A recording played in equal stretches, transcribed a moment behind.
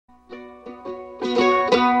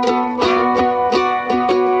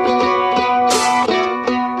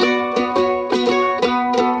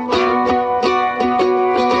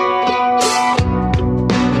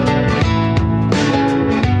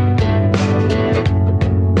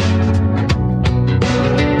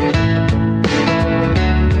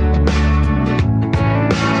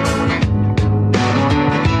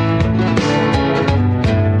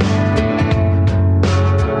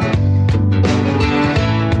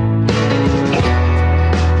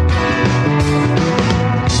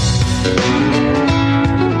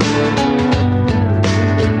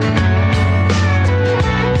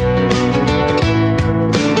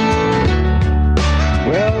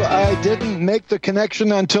make the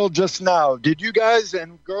connection until just now. Did you guys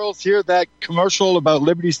and girls hear that commercial about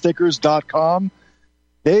libertystickers.com?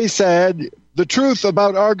 They said the truth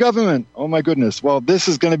about our government. Oh my goodness. Well, this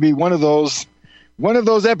is going to be one of those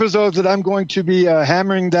episodes that I'm going to be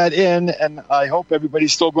hammering that in, and I hope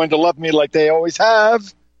everybody's still going to love me like they always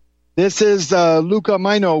have. This is Luca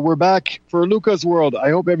Majno. We're back for Luca's World.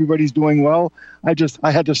 I hope everybody's doing well. I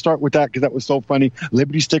had to start with that because that was so funny.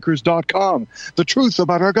 LibertyStickers.com. The truth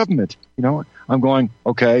about our government. You know, I'm going,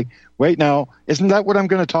 okay, wait now. Isn't that what I'm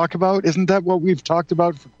going to talk about? Isn't that what we've talked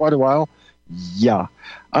about for quite a while? Yeah.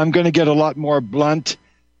 I'm going to get a lot more blunt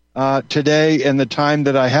today in the time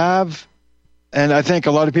that I have. And I think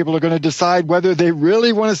a lot of people are going to decide whether they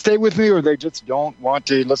really want to stay with me or they just don't want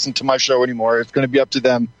to listen to my show anymore. It's going to be up to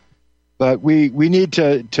them. But we need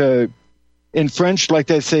to, in French, like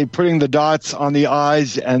they say, putting the dots on the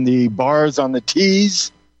I's and the bars on the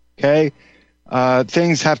T's, okay?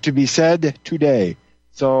 Things have to be said today.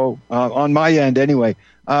 So on my end, anyway.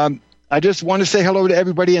 I just want to say hello to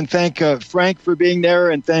everybody and thank Frank for being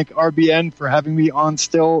there and thank RBN for having me on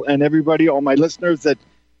still and everybody, all my listeners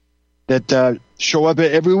that show up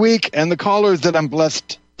every week and the callers that I'm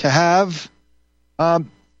blessed to have.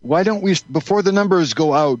 Why don't we, before the numbers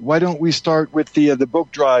go out, why don't we start with the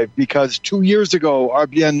book drive? Because 2 years ago,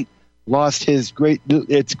 RBN lost its great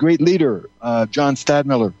leader, John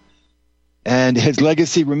Stadmiller, and his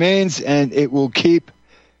legacy remains, and it will keep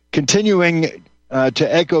continuing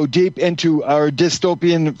to echo deep into our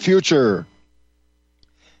dystopian future.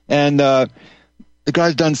 And the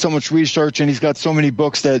guy's done so much research, and he's got so many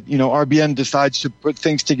books that RBN decides to put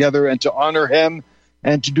things together and to honor him.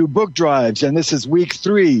 And to do book drives. And this is week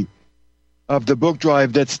 3 of the book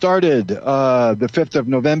drive that started the 5th of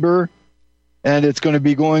November. And it's going to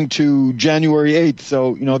be going to January 8th.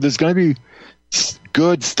 So, there's going to be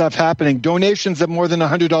good stuff happening. Donations of more than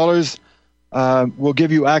 $100 will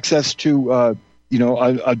give you access to,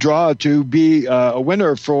 a draw to be a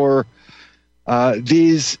winner for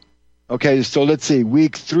these. Okay, so let's see.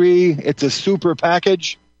 Week 3, it's a super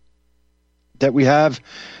package that we have.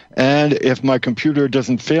 And if my computer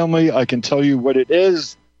doesn't fail me, I can tell you what it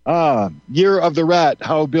is. Year of the Rat,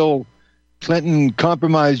 how Bill Clinton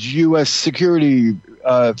compromised U.S. security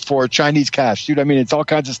for Chinese cash. Dude, I mean, it's all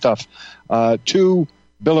kinds of stuff. 2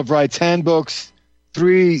 Bill of Rights handbooks,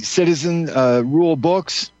 3 citizen rule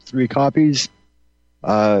books, 3 copies.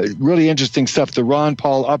 Really interesting stuff. The Ron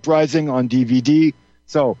Paul Uprising on DVD.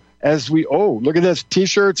 So look at this.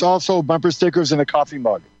 T-shirts, also bumper stickers, and a coffee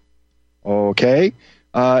mug. Okay.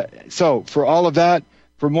 So for all of that,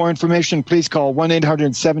 for more information, please call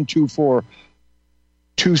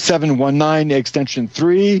 1-800-724-2719 extension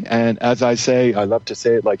 3. And as I say, I love to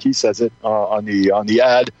say it like he says it on the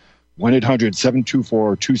ad,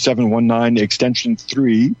 1-800-724-2719 extension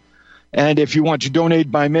 3. And if you want to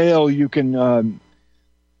donate by mail, you can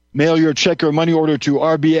mail your check or money order to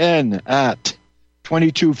RBN at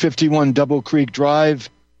 2251 Double Creek Drive,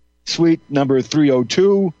 suite number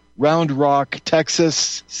 302. Round Rock,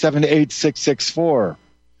 Texas 78664.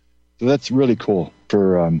 So that's really cool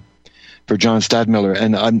for John Stadmiller.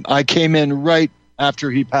 And I came in right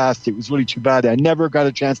after he passed. It was really too bad. I never got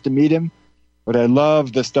a chance to meet him, but I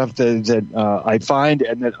love the stuff that I find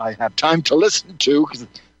and that I have time to listen to because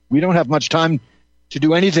we don't have much time to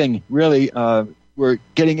do anything really. We're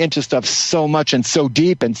getting into stuff so much and so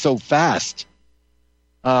deep and so fast.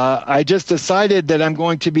 I just decided that I'm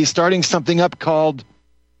going to be starting something up called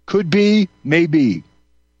Could Be, Maybe.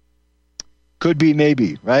 Could be,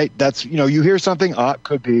 maybe, right? That's, you hear something,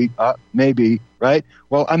 could be, maybe, right?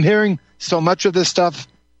 Well, I'm hearing so much of this stuff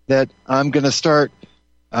that I'm going to start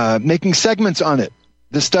making segments on it.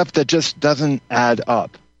 The stuff that just doesn't add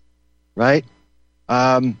up, right?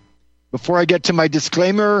 Before I get to my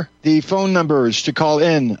disclaimer, the phone numbers to call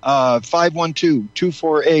in,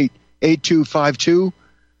 512-248-8252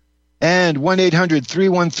 and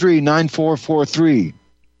 1-800-313-9443.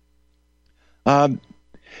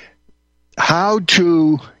 How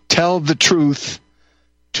to tell the truth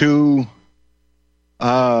to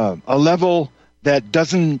a level that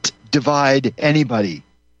doesn't divide anybody.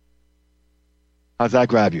 How's that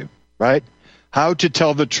grab you, right? How to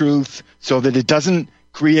tell the truth so that it doesn't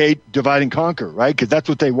create divide and conquer, right? Because that's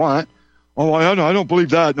what they want. Oh, I don't believe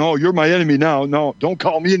that. No, you're my enemy now. No, don't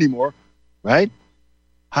call me anymore, right?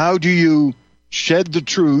 How do you shed the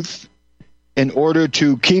truth in order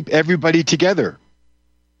to keep everybody together?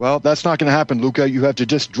 Well, that's not going to happen, Luca. You have to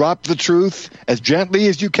just drop the truth as gently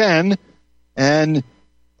as you can and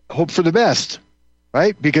hope for the best,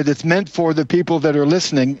 right? Because it's meant for the people that are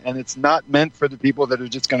listening, and it's not meant for the people that are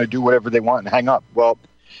just going to do whatever they want and hang up. Well,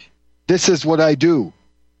 this is what I do.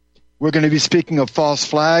 We're going to be speaking of false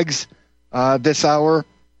flags this hour,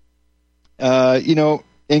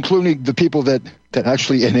 including the people that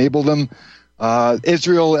actually enable them,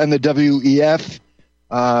 Israel and the WEF.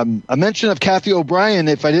 A mention of Kathy O'Brien,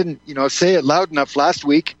 if I didn't say it loud enough last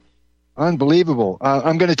week. Unbelievable.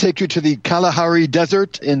 I'm going to take you to the Kalahari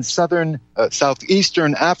Desert in southeastern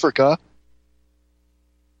Africa.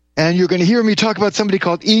 And you're going to hear me talk about somebody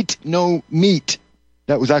called Eat No Meat.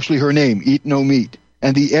 That was actually her name, Eat No Meat.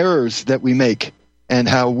 And the errors that we make and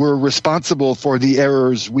how we're responsible for the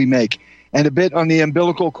errors we make. And a bit on the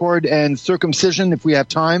umbilical cord and circumcision if we have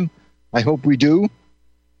time. I hope we do.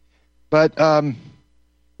 But why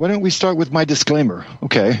don't we start with my disclaimer?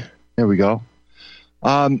 Okay, there we go.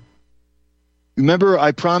 Remember,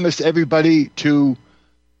 I promised everybody to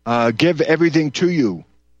give everything to you.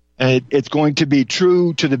 And it's going to be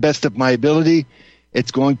true to the best of my ability. It's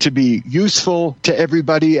going to be useful to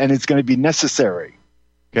everybody, and it's going to be necessary.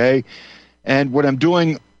 Okay? And what I'm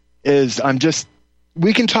doing is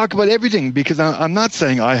we can talk about everything because I'm not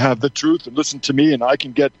saying I have the truth and listen to me and I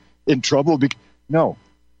can get in trouble. No.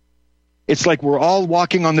 It's like we're all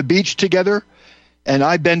walking on the beach together, and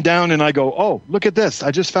I bend down and I go, oh, look at this.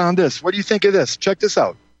 I just found this. What do you think of this? Check this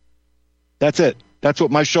out. That's it. That's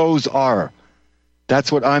what my shows are. That's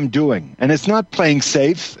what I'm doing. And it's not playing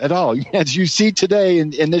safe at all. As you see today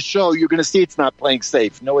in this show, you're going to see it's not playing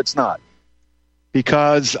safe. No, it's not.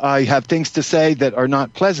 Because I have things to say that are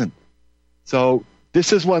not pleasant. So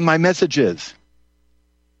this is what my message is.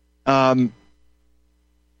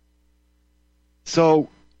 So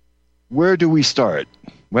where do we start?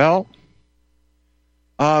 Well,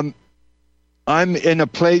 I'm in a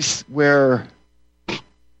place where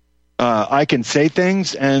I can say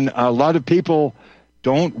things, and a lot of people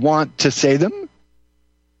don't want to say them,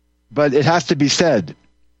 but it has to be said.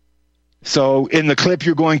 So in the clip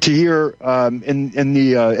you're going to hear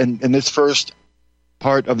in this first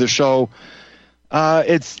part of the show,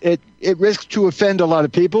 it risks to offend a lot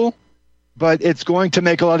of people, but it's going to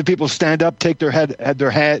make a lot of people stand up, take their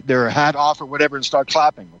hat off or whatever, and start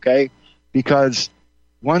clapping. Okay, because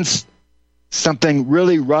once something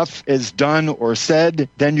really rough is done or said,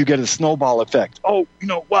 then you get a snowball effect. Oh,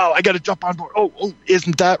 wow, I got to jump on board. Oh,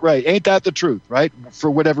 isn't that right? Ain't that the truth, right?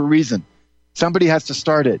 For whatever reason. Somebody has to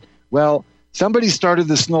start it. Well, somebody started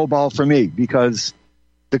the snowball for me because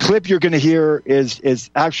the clip you're going to hear is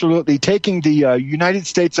absolutely taking the United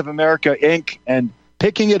States of America Inc. and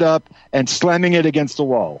picking it up and slamming it against the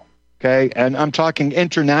wall. Okay? And I'm talking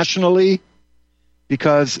internationally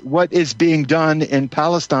because what is being done in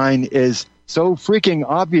Palestine is so freaking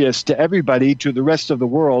obvious to everybody, to the rest of the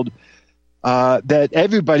world, that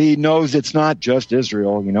everybody knows it's not just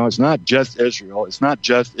Israel. It's not just Israel. It's not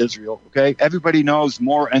just Israel. Okay, everybody knows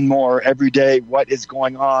more and more every day what is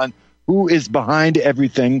going on, who is behind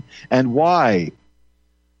everything, and why.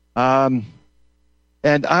 And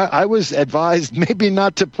I was advised maybe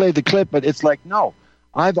not to play the clip, but it's like, no,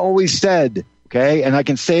 I've always said, okay, and I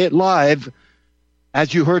can say it live.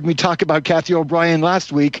 As you heard me talk about Kathy O'Brien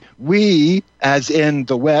last week, we, as in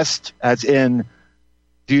the West, as in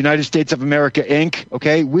the United States of America, Inc.,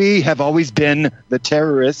 okay, we have always been the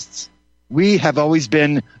terrorists. We have always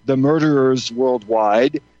been the murderers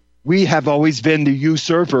worldwide. We have always been the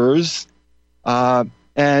usurpers. And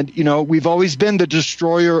we've always been the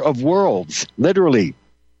destroyer of worlds, literally.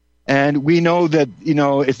 And we know that,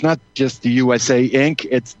 it's not just the USA, Inc.,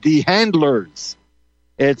 it's the handlers.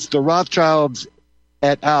 It's the Rothschilds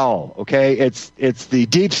et al. Okay, it's the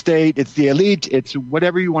deep state, it's the elite, it's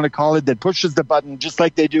whatever you want to call it that pushes the button, just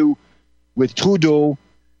like they do with Trudeau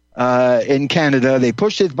in Canada. They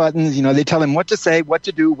push his buttons. They tell him what to say, what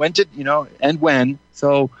to do, when to, and when.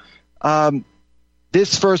 So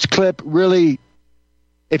this first clip really,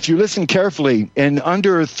 if you listen carefully, in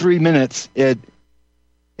under 3 minutes, it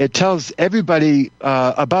tells everybody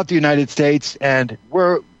about the United States and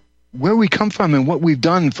where we come from and what we've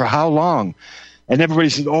done for how long. And everybody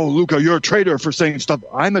says, oh, Luca, you're a traitor for saying stuff.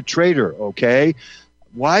 I'm a traitor, okay?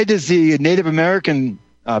 Why does the Native American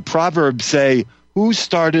proverb say, who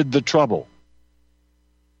started the trouble?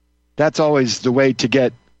 That's always the way to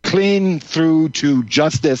get clean through to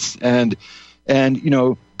justice and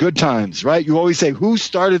good times, right? You always say, who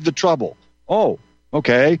started the trouble? Oh,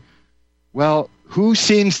 okay. Well, who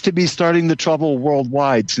seems to be starting the trouble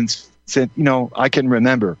worldwide since I can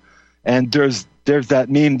remember? And there's that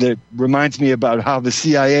meme that reminds me about how the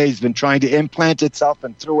CIA has been trying to implant itself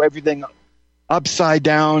and throw everything upside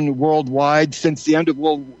down worldwide since the end of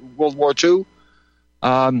World War II.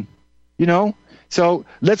 So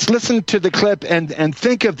let's listen to the clip and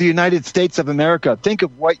think of the United States of America. Think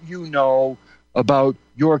of what you know, about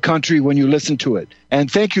your country when you listen to it. And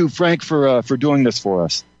thank you, Frank, for doing this for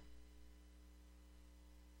us.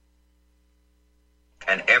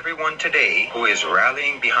 And everyone today who is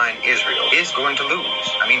rallying behind Israel is going to lose.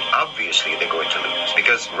 I mean, obviously they're going to lose,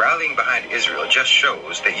 because rallying behind Israel just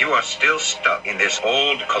shows that you are still stuck in this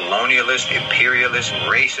old colonialist, imperialist,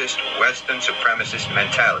 racist, Western supremacist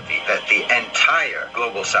mentality that the entire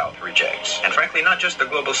global South rejects. And frankly, not just the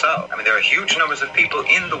global South. I mean, there are huge numbers of people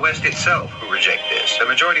in the West itself who reject this. The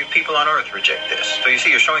majority of people on Earth reject this. So you see,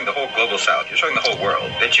 you're showing the whole global South, you're showing the whole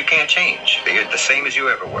world that you can't change, that you're the same as you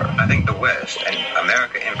ever were. I think the West, and America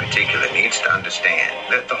in particular, needs to understand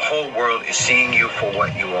that the whole world is seeing you for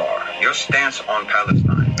what you are. Your stance on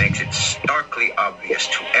Palestine makes it starkly obvious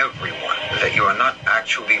to everyone that you are not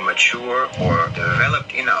actually mature or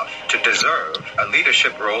developed enough to deserve a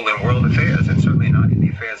leadership role in world affairs, and certainly not in the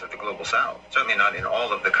affairs of the global South. Certainly not in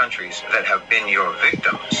all of the countries that have been your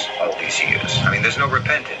victims all these years. I mean, there's no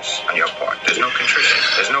repentance on your part. There's no contrition.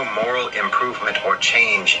 There's no moral improvement or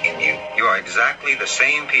change in you. You are exactly the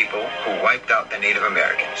same people who wiped out the Native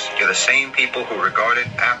Americans. You're the same people who regarded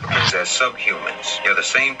Africans as subhumans. You're the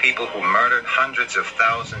same people who murdered hundreds of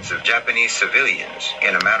thousands of Japanese civilians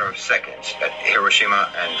in a matter of seconds at Hiroshima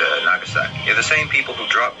and Nagasaki. You're the same people who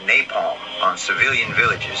dropped napalm on civilian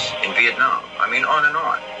villages in Vietnam. I mean, on and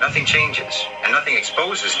on. Nothing changes. And nothing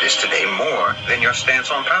exposes this today more than your stance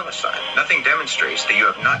on Palestine. Nothing demonstrates that you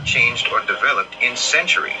have not changed or developed in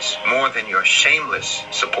centuries more than your shameless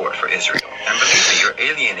support for Israel. And believe me, you're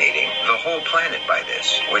alienating the whole planet by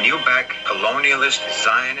this. When you back colonialist,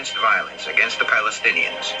 Zionist violence against the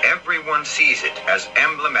Palestinians, everyone sees it as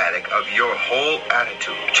emblematic of your whole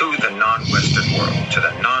attitude to the non-Western world, to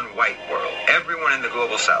the non-white world. Everyone in the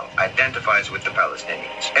global South identifies with the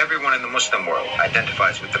Palestinians. Everyone in the Muslim world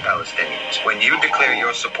identifies with the Palestinians. When you declare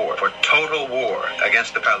your support for total war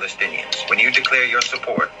against the Palestinians, when you declare your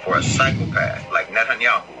support for a psychopath like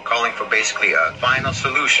Netanyahu, calling for basically a final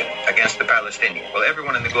solution against the Palestinians, well,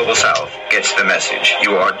 everyone in the global South gets the message.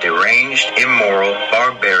 You are deranged, immoral,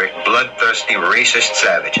 barbaric, bloodthirsty, racist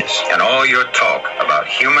savages. And all your talk about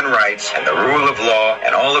human rights and the rule of law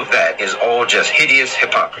and all of that is all just hideous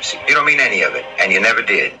hypocrisy. You don't mean any of it, and you never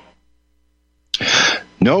did.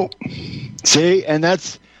 No. See, and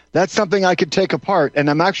that's something I could take apart, and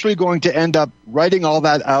I'm actually going to end up writing all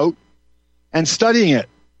that out and studying it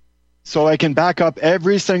so I can back up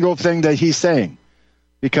every single thing that he's saying,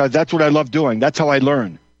 because that's what I love doing. That's how I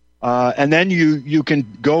learn. And then you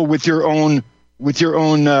can go with your own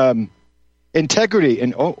integrity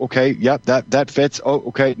and, oh, okay, yep, that fits. Oh,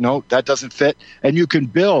 okay, no, that doesn't fit. And you can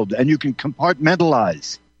build and you can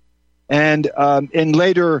compartmentalize. And in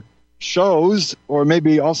later shows, or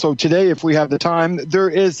maybe also today if we have the time, there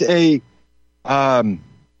is a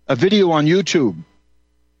video on YouTube.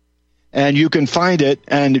 And you can find it,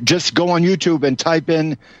 and just go on YouTube and type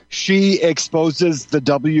in "She Exposes the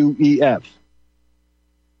WEF."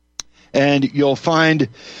 And you'll find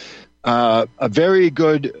a very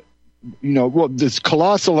good, this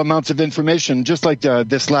colossal amounts of information, just like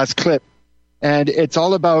this last clip. And it's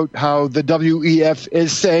all about how the WEF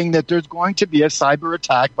is saying that there's going to be a cyber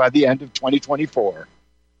attack by the end of 2024.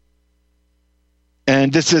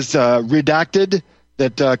 And this is redacted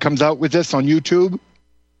that comes out with this on YouTube.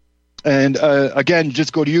 And again,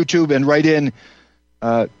 just go to YouTube and write in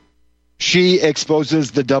 "She Exposes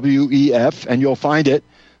the WEF," and you'll find it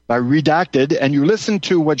by redacted. And you listen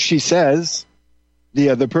to what she says,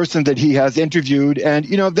 the person that he has interviewed. And,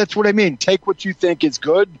 that's what I mean. Take what you think is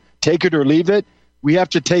good, take it or leave it. We have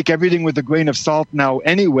to take everything with a grain of salt now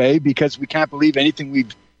anyway, because we can't believe anything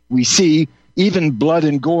we see. Even blood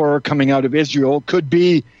and gore coming out of Israel could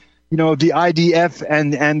be, the IDF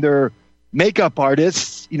and their makeup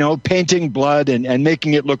artists, painting blood and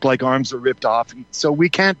making it look like arms are ripped off. So we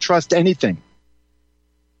can't trust anything.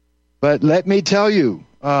 But let me tell you,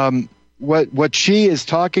 what she is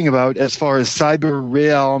talking about as far as cyber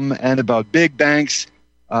realm and about big banks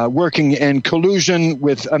working in collusion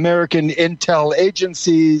with American intel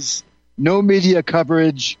agencies, no media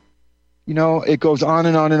coverage, it goes on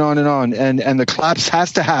and on and on and on. And the collapse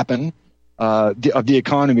has to happen. Of the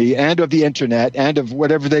economy and of the internet and of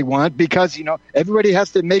whatever they want, because, everybody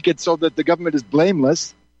has to make it so that the government is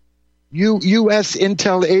blameless. U.S.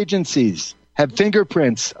 intel agencies have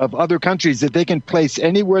fingerprints of other countries that they can place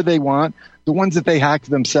anywhere they want, the ones that they hack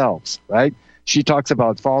themselves, right? She talks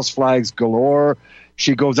about false flags galore.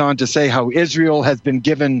 She goes on to say how Israel has been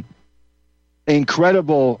given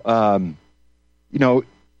incredible,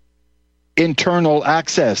 internal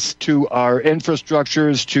access to our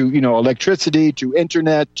infrastructures, to electricity, to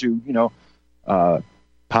internet, to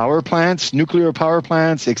power plants, nuclear power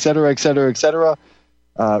plants, et cetera, et cetera, et cetera.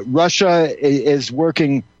 Russia is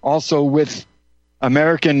working also with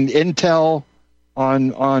American intel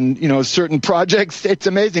on certain projects. It's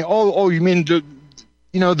amazing. Oh, you mean the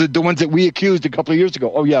ones that we accused a couple of years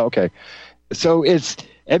ago? Oh yeah, okay. So it's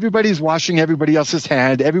everybody's washing everybody else's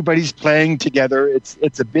hand. Everybody's playing together.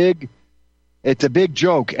 It's a big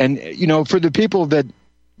joke. And for the people that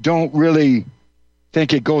don't really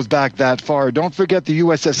think it goes back that far, don't forget the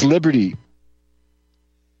USS Liberty.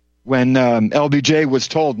 When LBJ was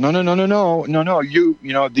told, no,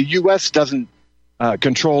 the U.S. doesn't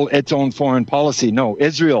control its own foreign policy. No,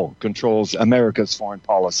 Israel controls America's foreign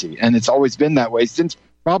policy, and it's always been that way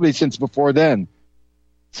probably since before then.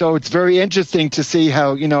 So it's very interesting to see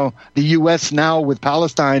how the U.S. now with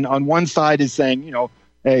Palestine on one side is saying,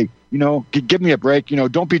 hey, give me a break.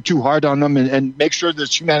 Don't be too hard on them, and make sure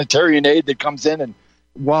there's humanitarian aid that comes in, and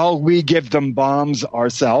while we give them bombs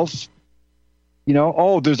ourselves.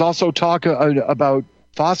 There's also talk about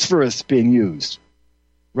phosphorus being used.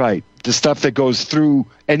 Right. The stuff that goes through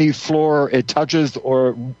any floor it touches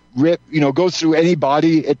or goes through any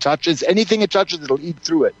body it touches. Anything it touches, it'll eat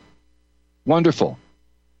through it. Wonderful.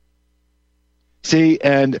 See,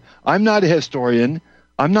 and I'm not a historian.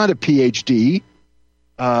 I'm not a PhD.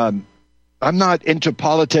 I'm not into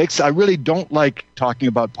politics. I really don't like talking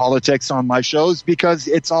about politics on my shows because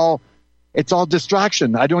it's all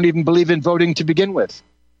distraction. I don't even believe in voting to begin with.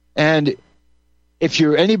 And if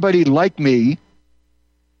you're anybody like me,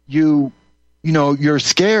 you're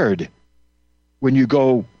scared when you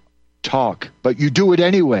go talk, but you do it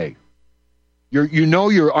anyway. You're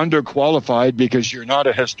underqualified because you're not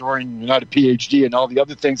a historian, you're not a PhD, and all the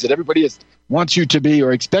other things that everybody wants you to be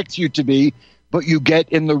or expects you to be, but you get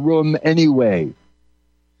in the room anyway.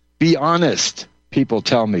 Be honest, people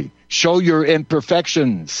tell me. Show your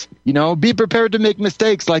imperfections. Be prepared to make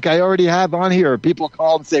mistakes like I already have on here. People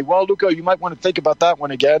call and say, well, Luca, you might want to think about that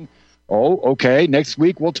one again. Oh, okay. Next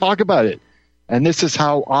week we'll talk about it. And this is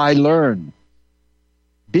how I learn.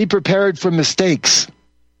 Be prepared for mistakes,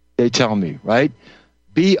 they tell me, right?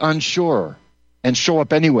 Be unsure and show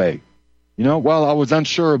up anyway. Well, I was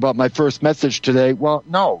unsure about my first message today. Well,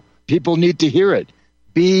 no, people need to hear it.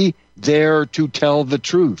 Be there to tell the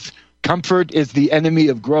truth. Comfort is the enemy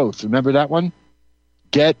of growth. Remember that one?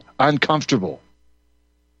 Get uncomfortable.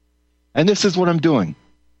 And this is what I'm doing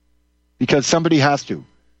because somebody has to.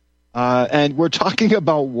 And we're talking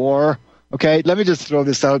about war. Okay, let me just throw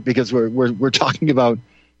this out because we're talking about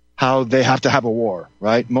how they have to have a war,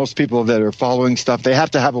 right? Most people that are following stuff, they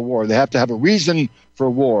have to have a war. They have to have a reason for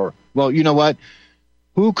war. Well, you know what?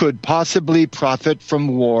 Who could possibly profit from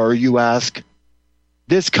war, you ask?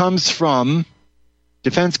 This comes from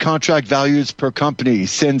defense contract values per company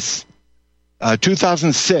since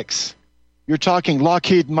 2006. You're talking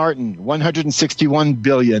Lockheed Martin, $161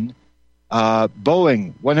 billion,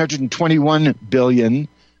 Boeing, $121 billion,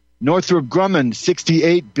 Northrop Grumman,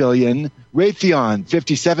 $68 billion, Raytheon,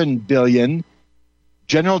 $57 billion,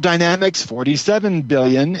 General Dynamics, $47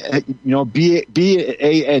 billion,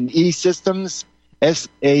 BA&E Systems,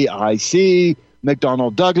 SAIC,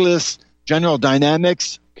 McDonnell Douglas, General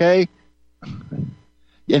Dynamics, okay?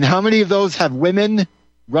 And how many of those have women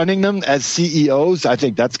running them as CEOs? I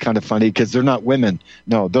think that's kind of funny because they're not women.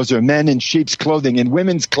 No, those are men in sheep's clothing, and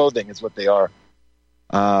women's clothing is what they are.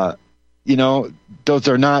 Those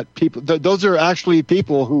are not people. Those are actually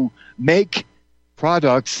people who make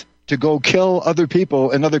products to go kill other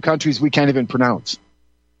people in other countries we can't even pronounce.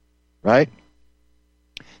 Right?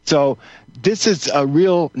 So this is a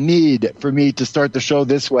real need for me to start the show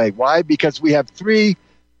this way. Why? Because we have three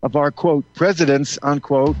of our, quote, presidents,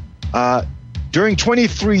 unquote, during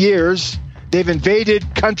 23 years, they've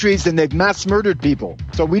invaded countries and they've mass murdered people.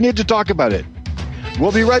 So we need to talk about it.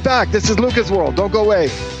 We'll be right back. This is Luca's World. Don't go away.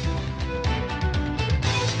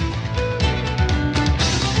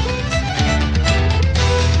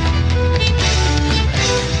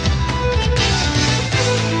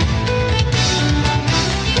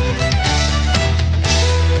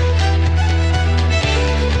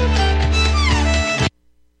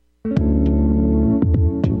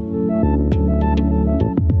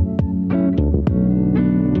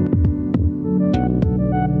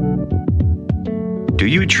 Do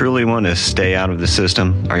you truly want to stay out of the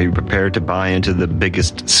system? Are you prepared to buy into the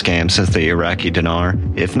biggest scam since the Iraqi dinar?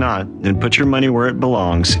 If not, then put your money where it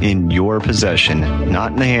belongs, in your possession,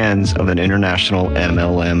 not in the hands of an international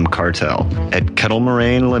MLM cartel. At Kettle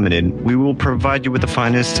Moraine Limited, we will provide you with the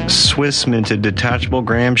finest Swiss-minted detachable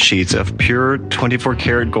gram sheets of pure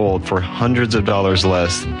 24-karat gold for hundreds of dollars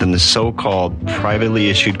less than the so-called privately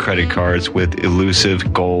issued credit cards with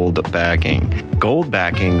elusive gold backing. Gold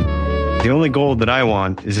backing? The only gold that I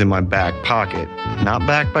want is in my back pocket, not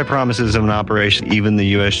backed by promises of an operation even the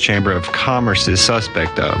U.S. Chamber of Commerce is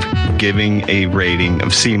suspect of, giving a rating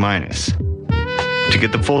of C-. To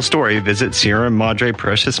get the full story, visit Sierra Madre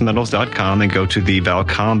PreciousMetals.com and go to the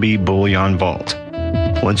Valcambi Bullion Vault.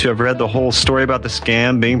 Once you have read the whole story about the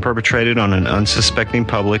scam being perpetrated on an unsuspecting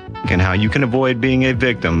public and how you can avoid being a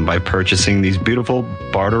victim by purchasing these beautiful,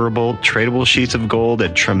 barterable, tradable sheets of gold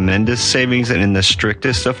at tremendous savings and in the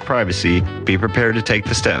strictest of privacy, be prepared to take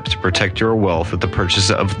the steps to protect your wealth with the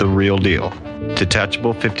purchase of the real deal.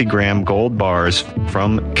 Detachable 50-gram gold bars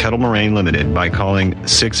from Kettle Moraine Limited by calling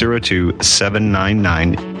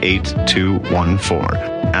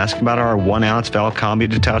 602-799-8214. Ask about our 1-ounce Valcambi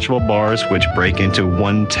detachable bars, which break into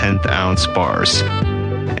 1/10-ounce bars.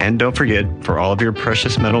 And don't forget, for all of your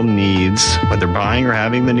precious metal needs, whether buying or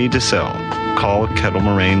having the need to sell, call Kettle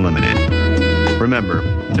Moraine Limited. Remember,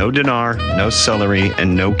 no dinar, no celery,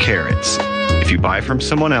 and no carrots. If you buy from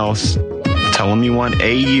someone else, tell them you want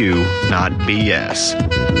AU, not BS.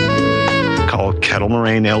 Call Kettle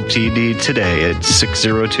Moraine Ltd. today at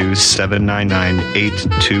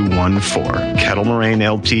 602-799-8214. Kettle Moraine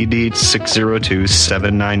Ltd.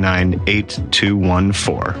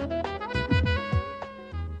 602-799-8214.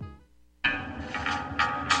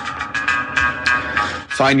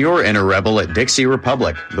 Find your inner rebel at Dixie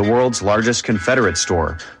Republic, the world's largest Confederate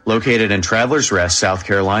store, located in Travelers Rest, South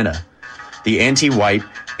Carolina. The anti-white,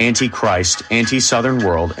 anti-Christ, anti-Southern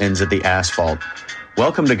world ends at the asphalt.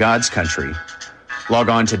 Welcome to God's country. Log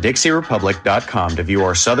on to DixieRepublic.com to view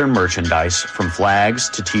our Southern merchandise, from flags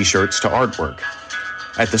to t-shirts to artwork.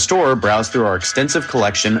 At the store, browse through our extensive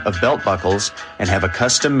collection of belt buckles and have a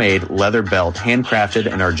custom-made leather belt handcrafted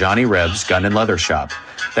in our Johnny Rebs Gun and Leather Shop.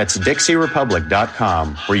 That's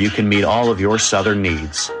DixieRepublic.com, where you can meet all of your Southern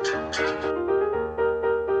needs.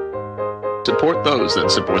 Support those that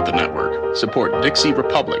support the network. Support Dixie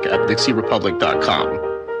Republic at DixieRepublic.com.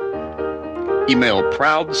 Email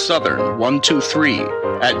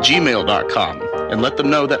ProudSouthern123@gmail.com and let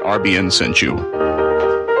them know that RBN sent you.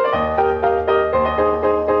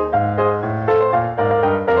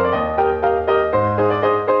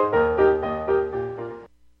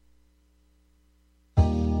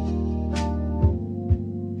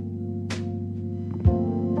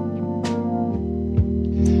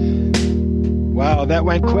 Wow, that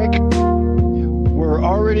went quick. We're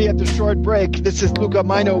already at the short break. This is Luca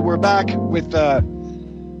Majno. We're back with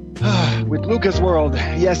Luca's World.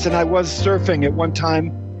 Yes, and I was surfing at one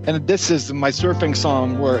time, and this is my surfing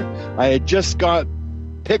song where I had just got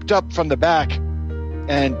picked up from the back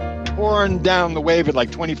and torn down the wave at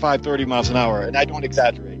like 25, 30 miles an hour, and I don't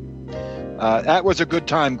exaggerate. That was a good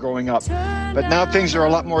time growing up. But now things are a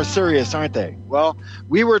lot more serious, aren't they? Well,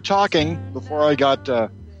 we were talking before I got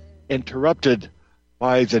interrupted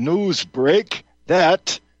by the news break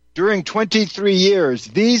that during 23 years,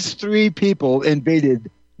 these three people invaded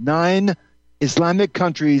 9 Islamic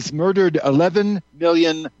countries, murdered 11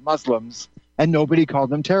 million Muslims, and nobody called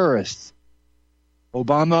them terrorists.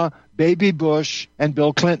 Obama, Baby Bush, and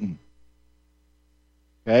Bill Clinton.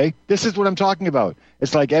 Okay? This is what I'm talking about.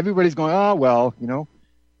 It's like everybody's going, oh, well, you know.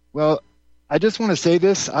 Well, I just want to say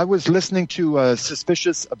this. I was listening to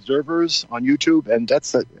Suspicious Observers on YouTube, and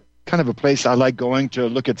that's kind of a place I like going to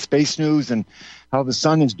look at space news and how the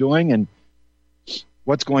sun is doing and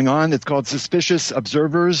what's going on. It's called Suspicious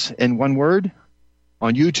Observers in one word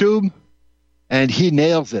on YouTube, and he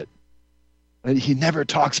nails it. He never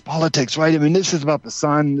talks politics, right? I mean, this is about the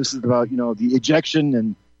sun. This is about, you know, the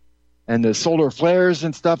ejection and the solar flares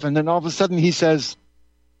and stuff. And then all of a sudden he says,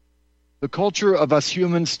 the culture of us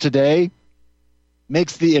humans today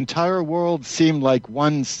makes the entire world seem like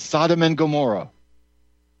one Sodom and Gomorrah.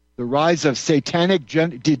 The rise of satanic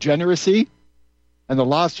degeneracy and the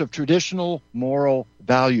loss of traditional moral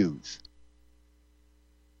values.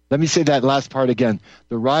 Let me say that last part again.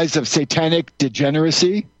 The rise of satanic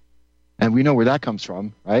degeneracy, and we know where that comes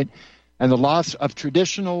from, right? And the loss of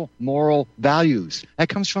traditional moral values. That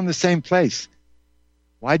comes from the same place.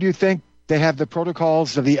 Why do you think they have the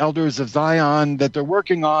protocols of the elders of Zion that they're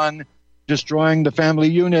working on destroying the family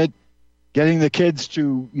unit, getting the kids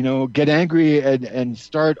to, you know, get angry and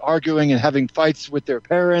start arguing and having fights with their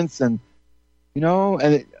parents and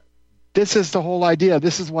And this is the whole idea.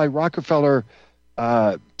 This is why Rockefeller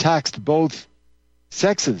taxed both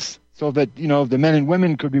sexes, so that, the men and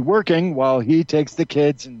women could be working while he takes the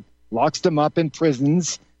kids and locks them up in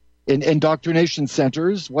prisons, in indoctrination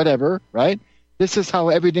centers, whatever, right? This is how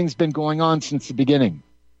everything's been going on since the beginning.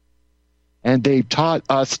 And they've taught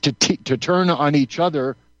us to turn on each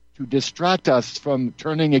other to distract us from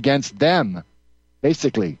turning against them,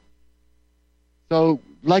 basically. So,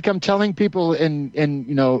 like I'm telling people in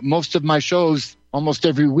most of my shows almost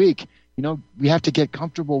every week, we have to get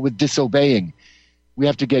comfortable with disobeying. We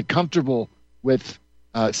have to get comfortable with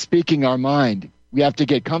speaking our mind. We have to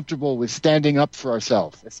get comfortable with standing up for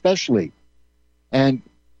ourselves, especially, and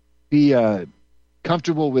be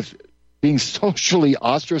comfortable with being socially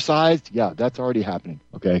ostracized. Yeah, that's already happening.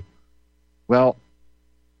 Okay. Well,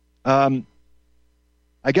 I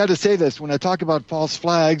got to say this. When I talk about false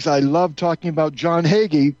flags, I love talking about John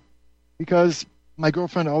Hagee, because my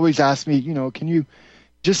girlfriend always asks me, can you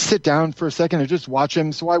just sit down for a second and just watch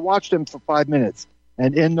him? So I watched him for 5 minutes.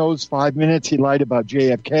 And in those 5 minutes, he lied about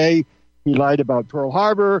JFK, he lied about Pearl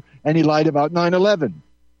Harbor, and he lied about 9/11.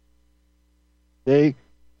 Okay?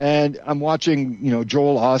 And I'm watching,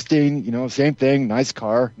 Joel Osteen, same thing, nice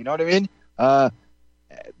car, you know what I mean? But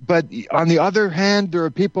on the other hand, there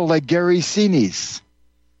are people like Gary Sinise.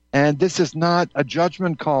 And this is not a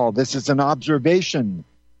judgment call. This is an observation.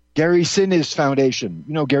 Gary Sinise Foundation.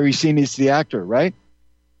 Gary Sinise, the actor, right?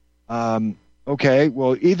 Okay,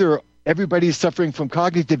 well, either everybody's suffering from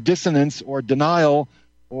cognitive dissonance or denial,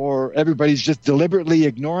 or everybody's just deliberately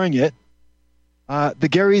ignoring it. The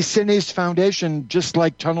Gary Sinise Foundation, just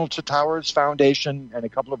like Tunnel to Towers Foundation and a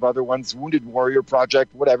couple of other ones, Wounded Warrior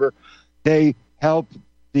Project, whatever, they help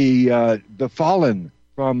the fallen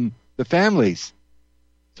from the families,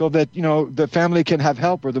 so that the family can have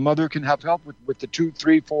help, or the mother can have help with the 2,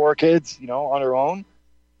 3, 4 kids, on her own.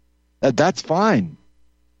 That's fine.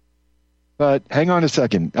 But hang on a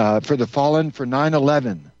second. For the fallen, for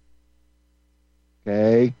 9/11,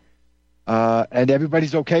 okay, and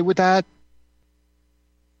everybody's okay with that.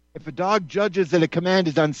 If a dog judges that a command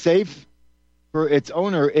is unsafe for its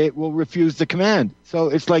owner, it will refuse the command. So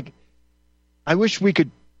it's like, I wish we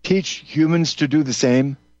could teach humans to do the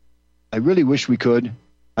same. I really wish we could.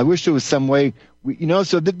 I wish there was some way,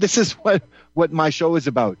 so this is what my show is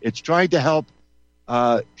about. It's trying to help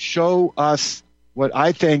show us what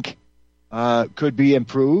I think could be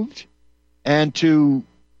improved, and to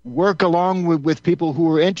work along with people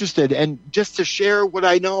who are interested, and just to share what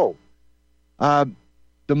I know.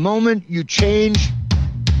 The moment you change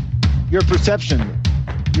your perception,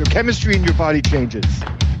 your chemistry in your body changes.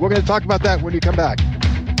 We're going to talk about that when you come back.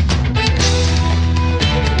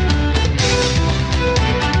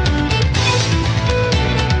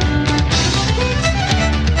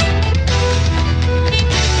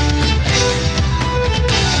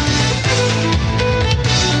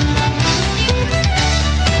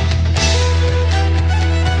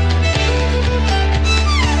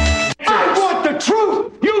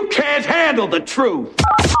 The truth.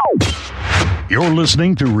 You're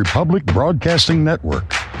listening to Republic Broadcasting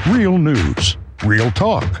Network. Real news, real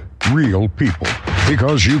talk, real people.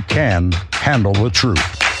 Because you can handle the truth.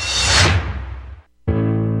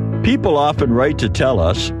 People often write to tell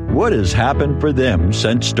us what has happened for them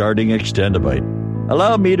since starting Extendivite.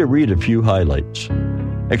 Allow me to read a few highlights.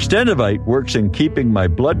 Extendivite works in keeping my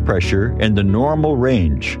blood pressure in the normal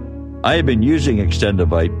range. I have been using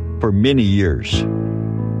Extendivite for many years.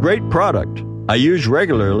 Great product. I use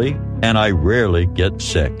regularly, and I rarely get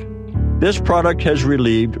sick. This product has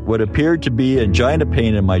relieved what appeared to be angina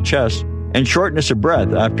pain in my chest and shortness of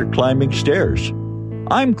breath after climbing stairs.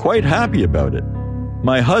 I'm quite happy about it.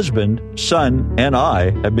 My husband, son, and I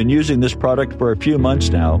have been using this product for a few months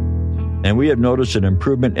now, and we have noticed an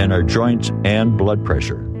improvement in our joints and blood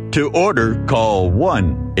pressure. To order, call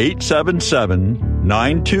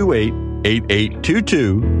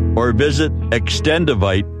 1-877-928-8822 or visit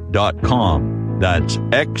extendivite.com. That's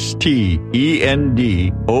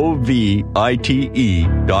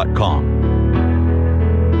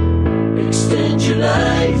XTENDOVITE.com. Extend your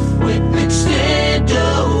life with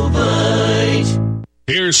Extendovite.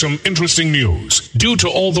 Here's some interesting news. Due to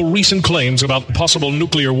all the recent claims about possible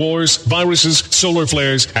nuclear wars, viruses, solar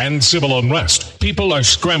flares, and civil unrest, people are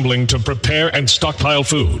scrambling to prepare and stockpile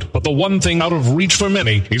food. But the one thing out of reach for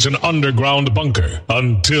many is an underground bunker.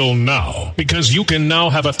 Until now. Because you can now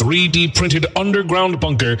have a 3D printed underground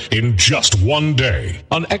bunker in just one day.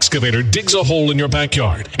 An excavator digs a hole in your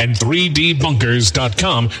backyard, and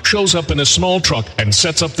 3dbunkers.com shows up in a small truck and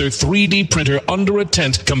sets up their 3D printer under a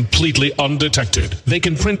tent completely undetected. They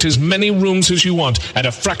can print as many rooms as you want at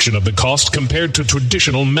a fraction of the cost compared to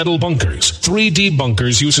traditional metal bunkers. 3D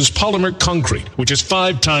Bunkers uses polymer concrete, which is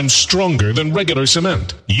 5 times stronger than regular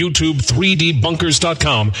cement. YouTube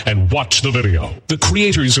 3dbunkers.com and watch the video. The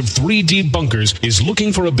creators of 3D Bunkers is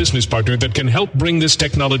looking for a business partner that can help bring this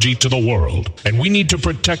technology to the world. And we need to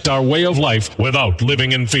protect our way of life without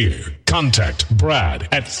living in fear. Contact Brad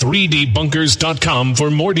at 3dbunkers.com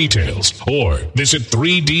for more details, or visit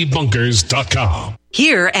 3dbunkers.com.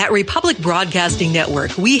 Here at Republic Broadcasting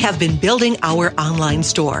Network, we have been building our online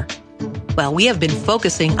store. Well, we have been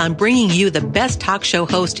focusing on bringing you the best talk show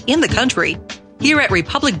host in the country. Here at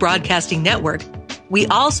Republic Broadcasting Network, we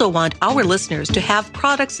also want our listeners to have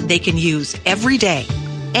products they can use every day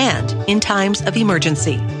and in times of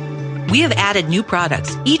emergency. We have added new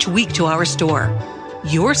products each week to our store.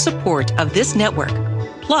 Your support of this network,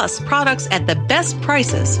 plus products at the best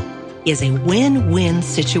prices, is a win-win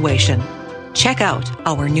situation. Check out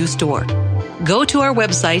our new store. Go to our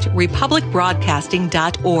website,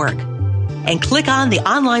 republicbroadcasting.org, and click on the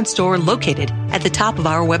online store located at the top of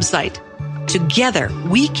our website. Together,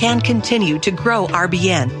 we can continue to grow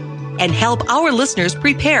RBN and help our listeners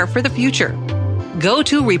prepare for the future. Go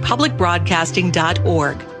to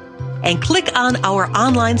republicbroadcasting.org and click on our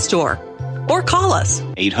online store or call us.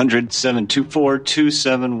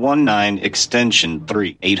 800-724-2719, extension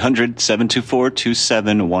 3.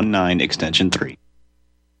 800-724-2719, extension 3.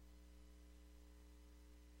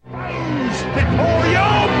 Before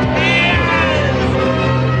your peers,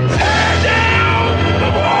 tear down the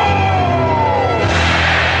wall.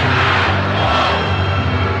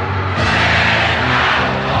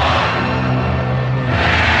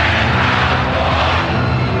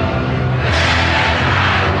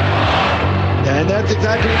 And that's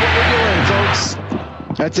exactly what we're doing, folks.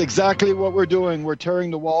 That's exactly what we're doing. We're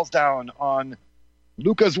tearing the walls down on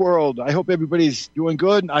Luca's World. I hope everybody's doing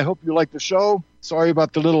good. I hope you like the show. Sorry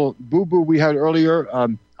about the little boo-boo we had earlier. I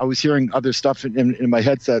was hearing other stuff in my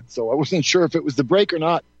headset, so I wasn't sure if it was the break or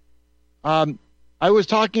not. I was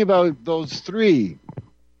talking about those three.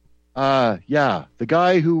 The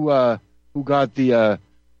guy who got the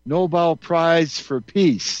Nobel Prize for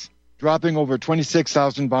Peace, dropping over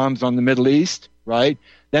 26,000 bombs on the Middle East, right?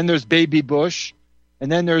 Then there's Baby Bush,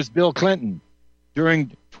 and then there's Bill Clinton.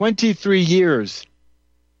 During 23 years,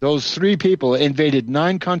 those three people invaded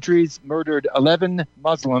 9 countries, murdered 11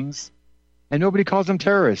 Muslims, and nobody calls them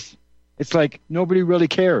terrorists. It's like nobody really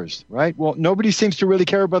cares, right? Well, nobody seems to really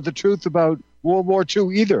care about the truth about World War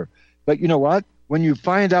II either. But you know what? When you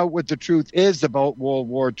find out what the truth is about World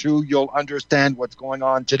War II, you'll understand what's going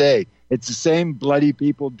on today. It's the same bloody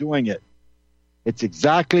people doing it. It's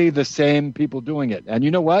exactly the same people doing it. And you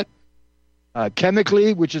know what?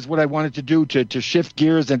 Chemically, which is what I wanted to do to shift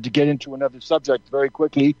gears and to get into another subject very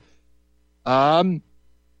quickly, the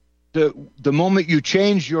moment you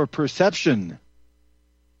change your perception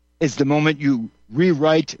is the moment you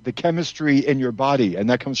rewrite the chemistry in your body. And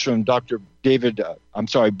that comes from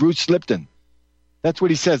Bruce Lipton. That's what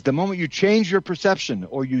he says. The moment you change your perception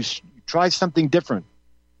or you try something different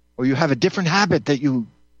or you have a different habit that you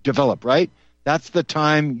develop, right? That's the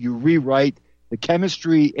time you rewrite the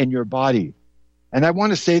chemistry in your body. And I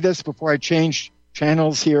want to say this before I change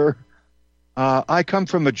channels here. I come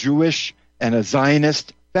from a Jewish and a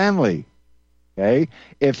Zionist family. Okay?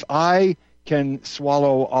 If I can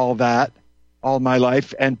swallow all that all my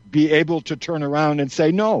life and be able to turn around and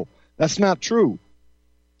say, no, that's not true.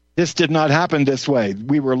 This did not happen this way.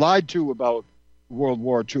 We were lied to about World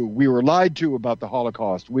War II. We were lied to about the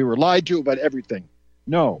Holocaust. We were lied to about everything.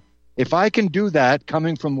 No. If I can do that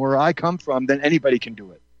coming from where I come from, then anybody can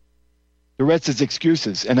do it. The rest is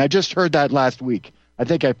excuses. And I just heard that last week. I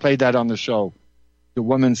think I played that on the show. The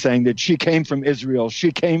woman saying that she came from Israel.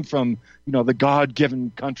 She came from, the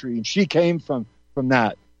God-given country. And she came from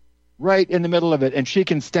that. Right in the middle of it. And she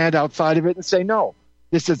can stand outside of it and say, no,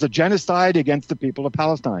 this is a genocide against the people of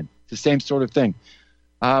Palestine. It's the same sort of thing.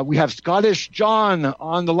 We have Scottish John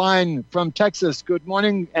on the line from Texas. Good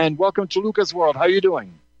morning and welcome to Luca's World. How are you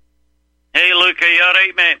doing? Hey, Luca, you all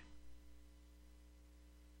right, mate?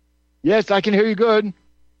 Yes, I can hear you good.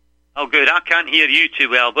 Oh, good. I can't hear you too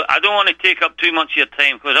well, but I don't want to take up too much of your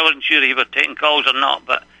time because I wasn't sure if you were taking calls or not.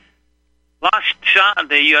 But last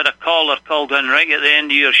Saturday, you had a caller called in right at the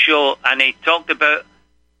end of your show, and he talked about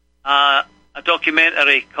a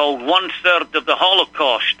documentary called 1/3 of the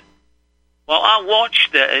Holocaust. Well, I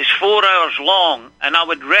watched it. It's 4 hours long, and I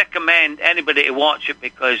would recommend anybody to watch it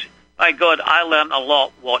because, by God, I learned a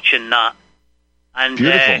lot watching that. And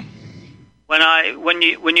when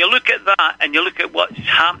you look at that and you look at what's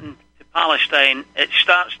happened to Palestine, it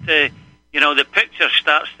starts to, the picture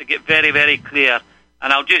starts to get very, very clear.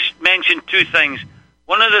 and I'll just mention two things.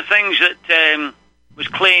 One of the things that was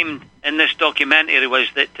claimed in this documentary was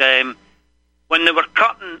that when they were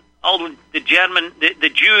cutting all the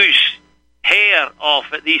Jews' hair off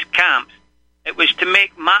at these camps, it was to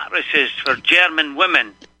make mattresses for German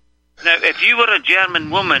women. Now, if you were a German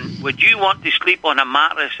woman, would you want to sleep on a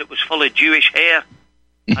mattress that was full of Jewish hair?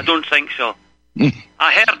 I don't think so.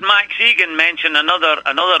 I heard Max Egan mention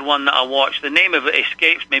another one that I watched. The name of it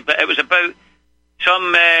escapes me, but it was about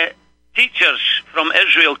some teachers from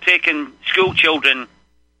Israel taking school children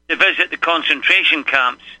to visit the concentration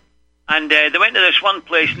camps. And they went to this one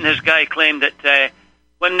place, and this guy claimed that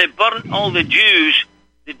when they burnt all the Jews,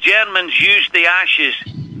 the Germans used the ashes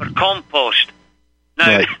for compost.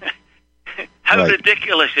 Now, Right. how Right.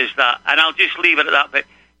 ridiculous is that? And I'll just leave it at that. But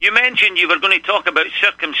you mentioned you were going to talk about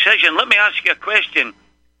circumcision. Let me ask you a question.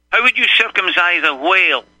 How would you circumcise a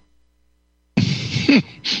whale?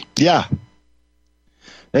 Yeah.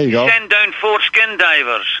 There you go. Send down 4 skin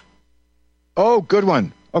divers. Oh, good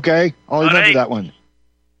one. Okay. I'll remember right. that one.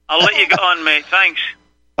 I'll let you get on, mate. Thanks.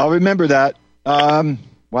 I'll remember that.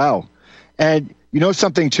 Wow. And you know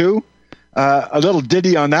something, too? A little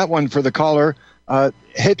ditty on that one for the caller.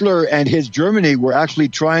 Hitler and his Germany were actually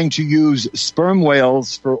trying to use sperm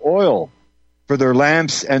whales for oil, for their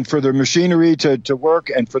lamps and for their machinery to work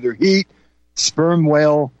and for their heat. Sperm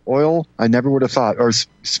whale oil, I never would have thought. Or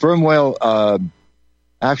sperm whale,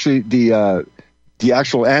 actually the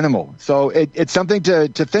actual animal. So it's something to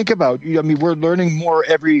think about. I mean, we're learning more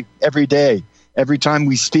every day, every time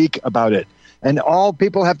we speak about it. And all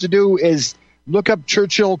people have to do is look up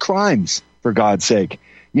Churchill crimes, for God's sake.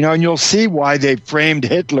 You know, and you'll see why they framed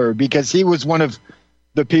Hitler, because he was one of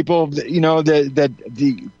the people, that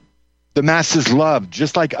the masses loved,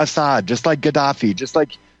 just like Assad, just like Gaddafi, just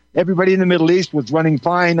like everybody in the Middle East was running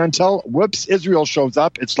fine until, whoops, Israel shows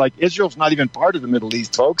up. It's like Israel's not even part of the Middle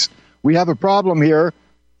East, folks. We have a problem here.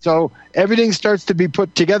 So everything starts to be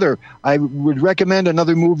put together. I would recommend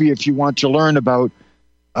another movie if you want to learn about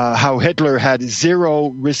how Hitler had zero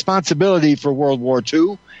responsibility for World War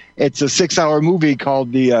II. It's a 6-hour movie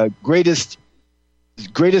called The Greatest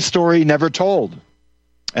Story Never Told.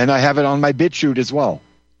 And I have it on my BitChute as well.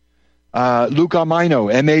 Luca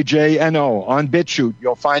Majno, Majno, on BitChute.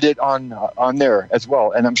 You'll find it on there as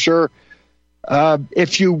well. And I'm sure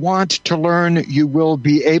if you want to learn, you will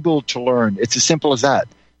be able to learn. It's as simple as that.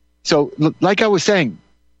 So like I was saying,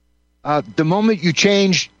 the moment you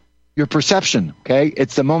change your perception, okay,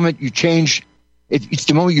 it's the moment you change, it's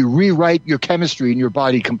the moment you rewrite your chemistry in your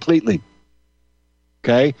body completely.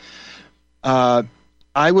 Okay?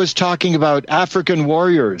 I was talking about African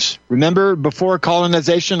warriors. Remember, before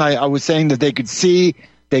colonization, I was saying that they could see,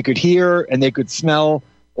 they could hear, and they could smell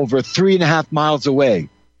over 3.5 miles away.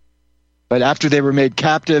 But after they were made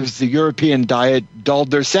captives, the European diet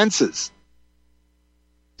dulled their senses.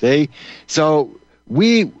 See? So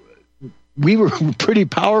we were pretty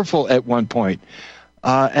powerful at one point.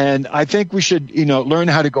 And I think we should, learn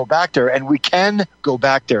how to go back there. And we can go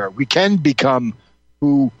back there. We can become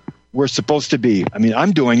who we're supposed to be. I mean,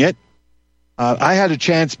 I'm doing it. I had a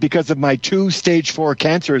chance because of my 2 stage 4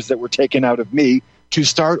 cancers that were taken out of me to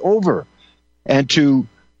start over and to,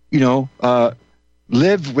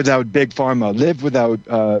 live without big pharma, live without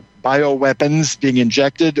bioweapons being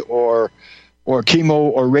injected or chemo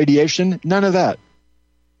or radiation. None of that.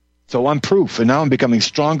 So I'm proof, and now I'm becoming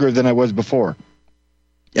stronger than I was before.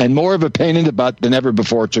 And more of a pain in the butt than ever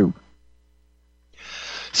before, too.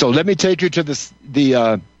 So let me take you to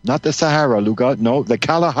the not the Sahara, Luca, no, the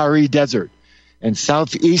Kalahari Desert in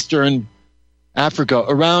southeastern Africa,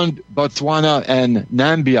 around Botswana and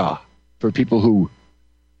Namibia, for people who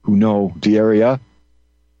know the area.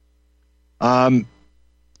 And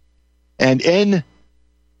in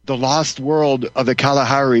the lost world of the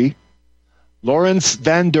Kalahari, Lawrence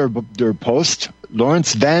van der Post,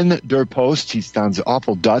 he sounds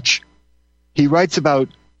awful Dutch. He writes about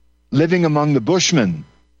living among the Bushmen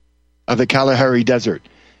of the Kalahari Desert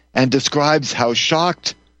and describes how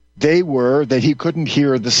shocked they were that he couldn't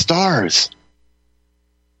hear the stars.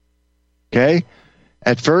 Okay?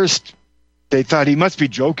 At first, they thought he must be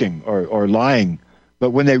joking or lying.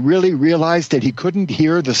 But when they really realized that he couldn't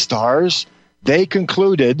hear the stars, the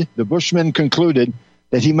Bushmen concluded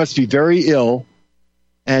that he must be very ill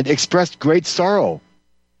and expressed great sorrow.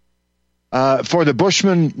 For the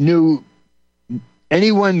Bushmen knew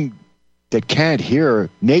anyone that can't hear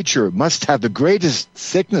nature must have the greatest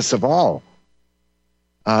sickness of all.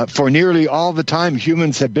 For nearly all the time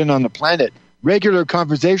humans have been on the planet, regular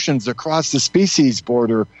conversations across the species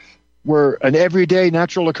border were an everyday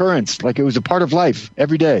natural occurrence, like it was a part of life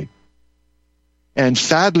every day. And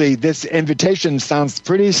sadly, this invitation sounds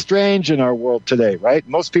pretty strange in our world today, right?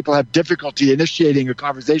 Most people have difficulty initiating a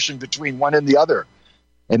conversation between one and the other.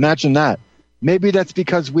 Imagine that. Maybe that's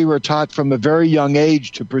because we were taught from a very young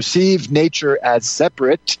age to perceive nature as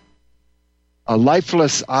separate, a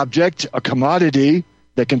lifeless object, a commodity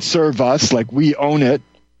that can serve us like we own it.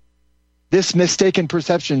 This mistaken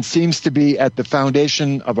perception seems to be at the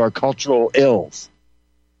foundation of our cultural ills.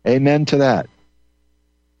 Amen to that.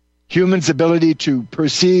 Humans' ability to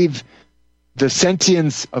perceive the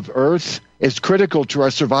sentience of Earth is critical to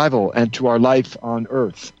our survival and to our life on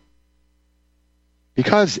Earth.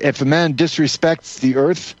 Because if a man disrespects the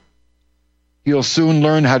Earth, he'll soon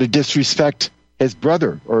learn how to disrespect his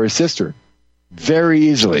brother or his sister very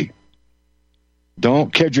easily.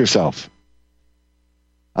 Don't kid yourself.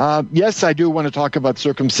 Yes, I do want to talk about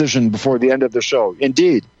circumcision before the end of the show.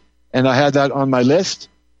 Indeed. And I had that on my list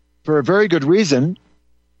for a very good reason,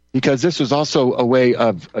 because this was also a way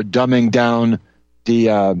of dumbing down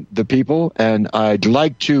the people. And I'd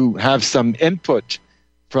like to have some input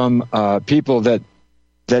from people that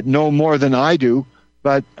know more than I do.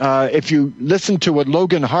 But if you listen to what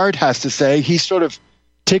Logan Hart has to say, he sort of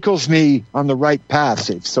tickles me on the right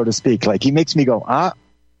path, so to speak. Like he makes me go,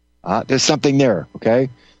 there's something there, okay?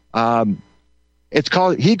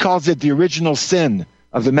 He calls it the original sin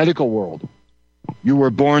of the medical world. You were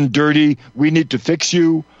born dirty. We need to fix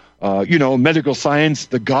you. Medical science,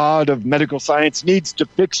 the God of medical science needs to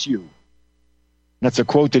fix you. That's a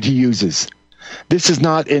quote that he uses. This is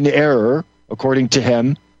not an error, according to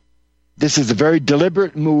him. This is a very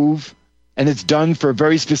deliberate move, and it's done for a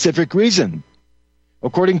very specific reason.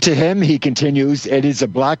 According to him, he continues, it is a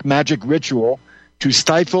black magic ritual to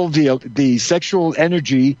stifle the sexual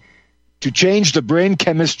energy to change the brain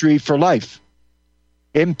chemistry for life,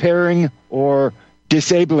 impairing or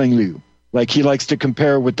disabling you. Like he likes to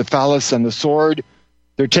compare with the phallus and the sword.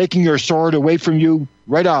 They're taking your sword away from you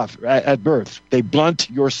right off at birth. They blunt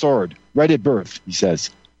your sword right at birth, he says.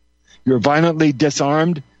 You're violently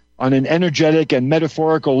disarmed on an energetic and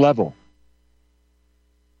metaphorical level.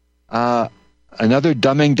 Another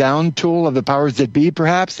dumbing down tool of the powers that be,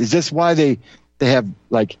 perhaps? Is this why they have,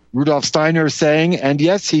 like Rudolf Steiner saying, and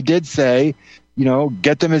yes, he did say,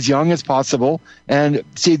 get them as young as possible. And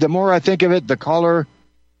see, the more I think of it, the caller...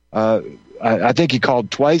 I think he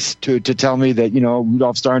called twice to tell me that,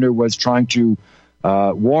 Rudolf Steiner was trying to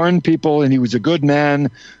warn people and he was a good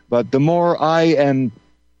man. But the more I am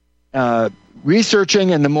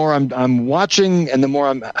researching and the more I'm watching and the more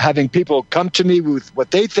I'm having people come to me with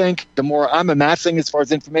what they think, the more I'm amassing as far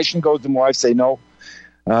as information goes, the more I say no.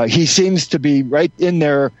 He seems to be right in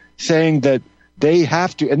there saying that they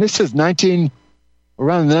have to, and this is around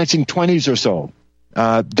the 1920s or so,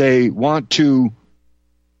 they want to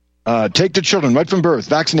take the children right from birth,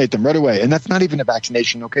 vaccinate them right away. And that's not even a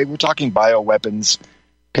vaccination, okay? We're talking bioweapons,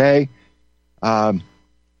 okay?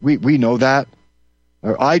 We know that,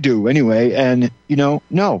 or I do anyway, and,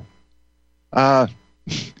 no. I've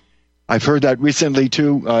heard that recently,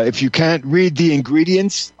 too. If you can't read the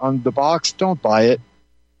ingredients on the box, don't buy it.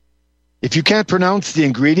 If you can't pronounce the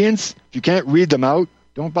ingredients, if you can't read them out,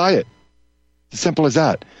 don't buy it. It's as simple as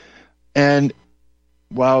that. And,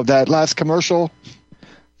 wow, that last commercial...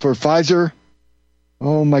 for Pfizer,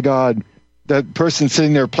 oh my God, that person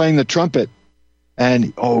sitting there playing the trumpet,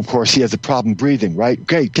 and of course he has a problem breathing, right?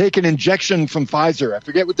 Okay, take an injection from Pfizer. I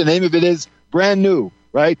forget what the name of it is, brand new,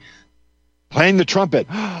 right? Playing the trumpet.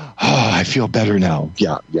 Oh, I feel better now.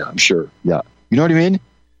 Yeah, I'm sure. Yeah, you know what I mean?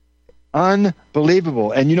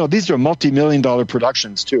 Unbelievable. And these are multi-million-dollar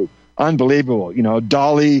productions too. Unbelievable.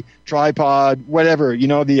 dolly, tripod, whatever.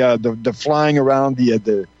 The flying around,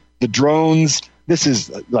 the drones. This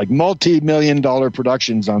is like multi-million-dollar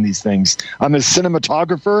productions on these things. I'm a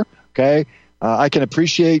cinematographer, okay? I can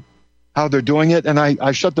appreciate how they're doing it, and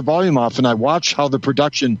I shut the volume off, and I watch how the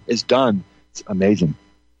production is done. It's amazing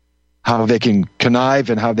how they can connive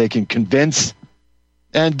and how they can convince.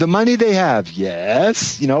 And the money they have,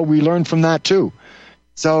 yes, we learn from that too.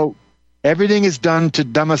 So everything is done to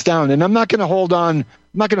dumb us down. And I'm not going to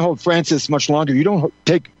hold Francis much longer. You don't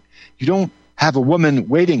have a woman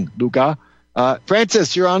waiting, Luca.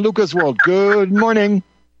 Francis, you're on Luca's World. Good morning.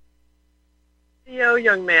 Yo,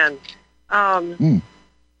 young man.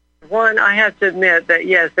 One, I have to admit that,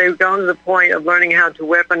 yes, they've gone to the point of learning how to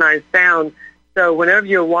weaponize sound. So whenever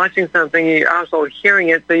you're watching something, you're also hearing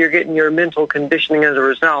it, so you're getting your mental conditioning as a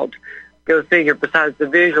result. Go figure, besides the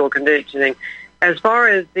visual conditioning. As far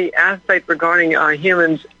as the aspect regarding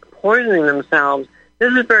humans poisoning themselves,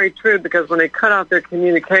 this is very true, because when they cut off their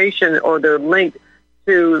communication or their link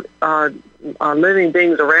to living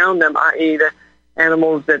beings around them, i.e.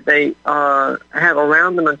 animals that they have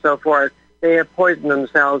around them and so forth, they have poisoned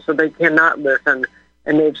themselves, so they cannot listen,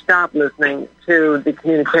 and they've stopped listening to the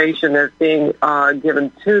communication that's being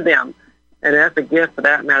given to them. And that's a gift for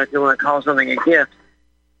that matter, if you want to call something a gift.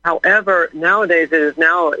 However, nowadays it has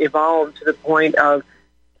now evolved to the point of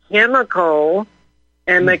chemical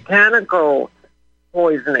and mechanical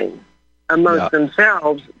poisoning amongst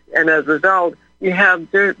themselves, and as a result, you have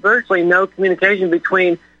virtually no communication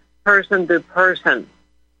between person to person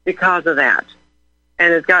because of that.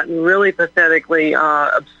 And it's gotten really pathetically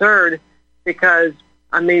absurd because,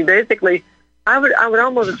 I mean, basically, I would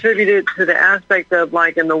almost attribute it to the aspect of,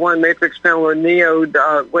 like in the one Matrix film where Neo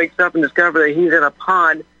wakes up and discovers that he's in a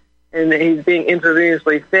pod and he's being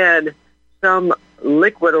intravenously fed some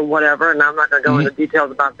liquid or whatever, and I'm not going to go into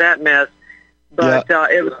details about that mess, but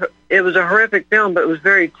it was a horrific film, but it was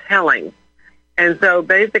very telling. And so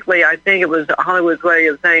basically I think it was Hollywood's way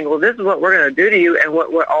of saying, well, this is what we're going to do to you and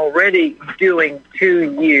what we're already doing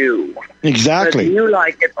to you. Exactly. Whether you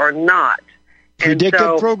like it or not.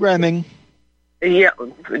 Predictive programming. Yeah,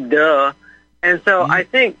 duh. And so I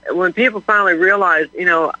think when people finally realize, you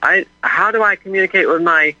know, how do I communicate with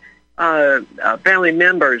my family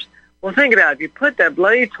members? Well, think about it. If you put that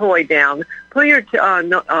bloody toy down, pull your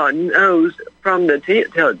nose from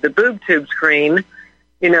the boob tube screen,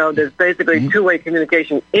 you know, there's basically two-way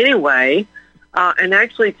communication anyway, and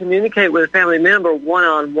actually communicate with a family member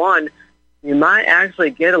one-on-one, you might actually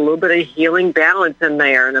get a little bit of healing balance in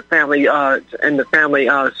there in the family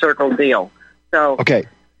circle deal. So okay,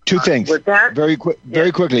 two things. With that, very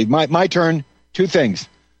quickly. My turn. Two things.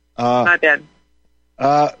 Not bad.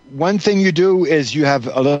 One thing you do is you have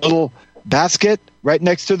a little basket right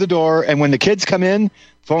next to the door, and when the kids come in,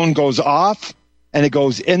 phone goes off and it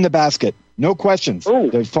goes in the basket. No questions. Ooh.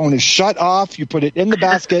 The phone is shut off. You put it in the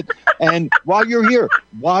basket, and while you're here,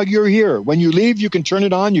 when you leave, you can turn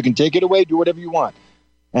it on. You can take it away. Do whatever you want.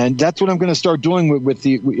 And that's what I'm going to start doing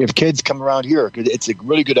if kids come around here. It's a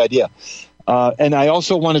really good idea. And I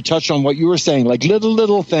also want to touch on what you were saying, like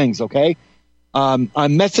little things. Okay. I'm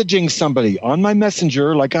messaging somebody on my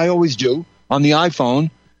messenger, like I always do on the iPhone.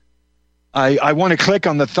 I want to click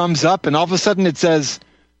on the thumbs up, and all of a sudden it says,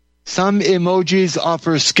 some emojis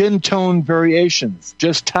offer skin tone variations.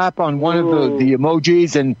 Just tap on one of the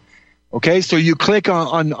emojis, and okay, so you click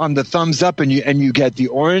on the thumbs up, and you get the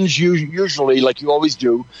orange, usually like you always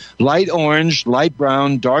do, light orange, light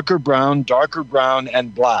brown, darker brown,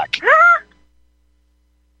 and black.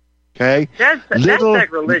 Okay, that's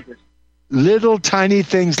sacrilegious. Little tiny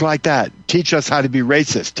things like that teach us how to be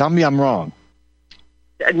racist. Tell me I'm wrong.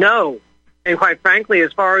 No. And quite frankly,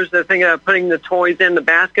 as far as the thing of putting the toys in the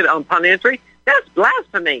basket upon entry, that's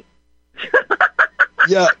blasphemy.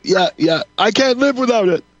 Yeah. I can't live without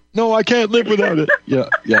it. No, I can't live without it.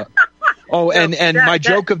 Yeah. Oh, and my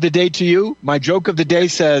joke of the day to you, my joke of the day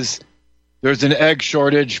says there's an egg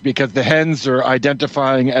shortage because the hens are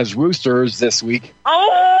identifying as roosters this week. Oh!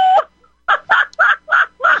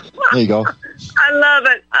 There you go. I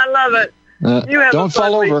love it. You have don't a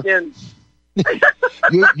fun fall over. weekend.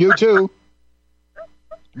 You too.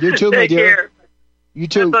 You too, my dear. Care. You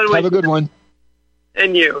too. Have a good one.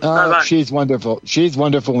 And you. Bye-bye. She's wonderful. She's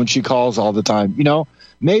wonderful when she calls all the time. You know,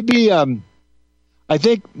 maybe I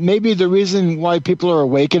think maybe the reason why people are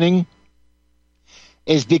awakening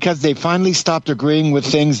is because they finally stopped agreeing with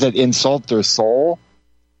things that insult their soul.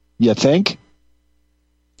 You think?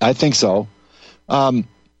 I think so.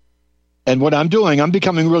 And what I'm doing, I'm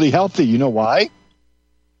becoming really healthy. You know why?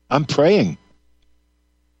 I'm praying.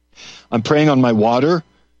 I'm praying on my water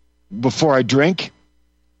before I drink.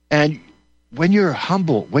 And when you're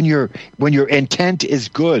humble, when your intent is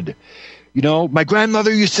good, you know, my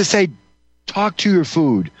grandmother used to say, talk to your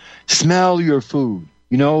food, smell your food,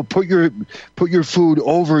 you know, put your food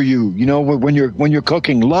over you, you know, when you're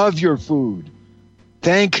cooking, love your food,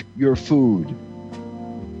 thank your food.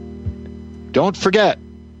 Don't forget.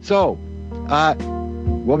 So,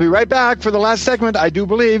 we'll be right back for the last segment, I do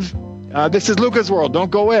believe. This is Luca's World.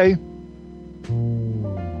 Don't go away.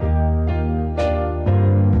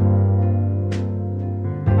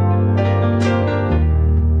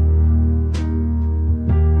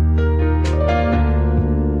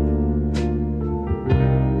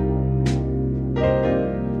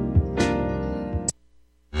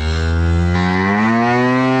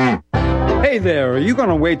 Hey there, are you you going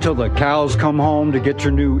to wait till the cows come home to get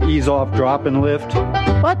your new ease-off drop-and lift?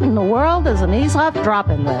 What in the world is an ease-off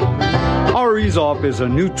drop-and lift? Our ease-off is a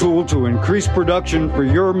new tool to increase production for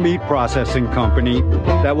your meat processing company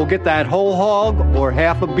that will get that whole hog or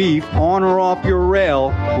half a beef on or off your rail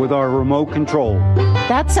with our remote control.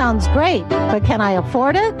 That sounds great, but can I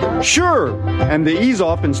afford it? Sure! And the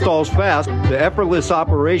ease-off installs fast. The effortless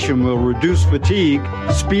operation will reduce fatigue,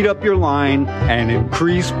 speed up your line, and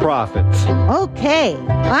increase profits. Okay,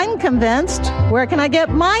 I'm convinced. Where can I get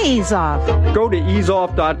my ease-off? Go to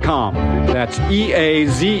easeoff.com. That's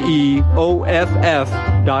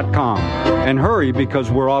EAZEOFF.com. And hurry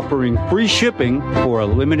because we're offering free shipping for a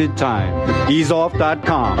limited time.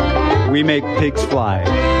 Easeoff.com. We make pigs fly.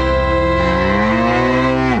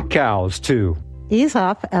 Cows, too.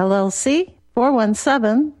 Ease-Off, LLC,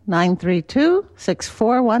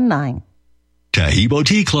 417-932-6419. Tahibo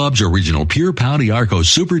Tea Club's original Pure Pau d'Arco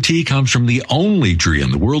Super Tea comes from the only tree in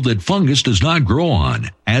the world that fungus does not grow on.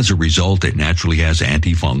 As a result, it naturally has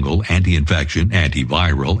antifungal, anti-infection,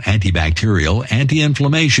 antiviral, antibacterial,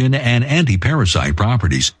 anti-inflammation, and anti-parasite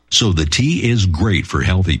properties. So the tea is great for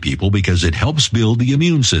healthy people because it helps build the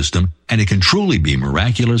immune system, and it can truly be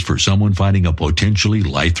miraculous for someone fighting a potentially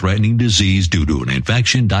life-threatening disease due to an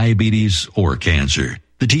infection, diabetes, or cancer.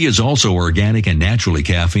 The tea is also organic and naturally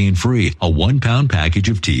caffeine-free. A 1-pound package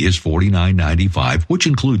of tea is $49.95, which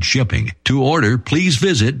includes shipping. To order, please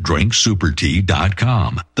visit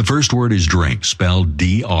drinksupertea.com. The first word is drink, spelled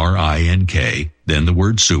D-R-I-N-K, then the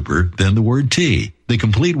word super, then the word tea. The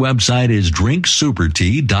complete website is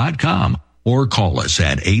drinksupertea.com. Or call us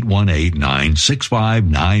at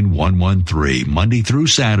 818-965-9113, Monday through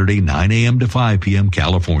Saturday, 9 a.m. to 5 p.m.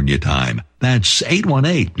 California time. That's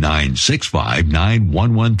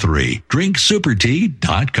 818-965-9113,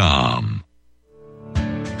 drinksupertea.com.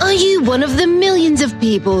 Are you one of the millions of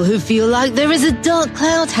people who feel like there is a dark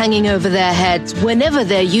cloud hanging over their heads whenever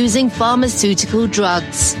they're using pharmaceutical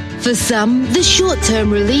drugs? For some, the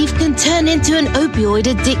short-term relief can turn into an opioid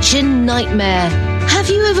addiction nightmare. Have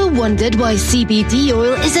you ever wondered why CBD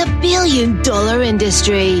oil is a billion-dollar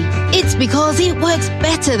industry? It's because it works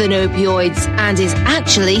better than opioids and is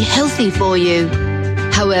actually healthy for you.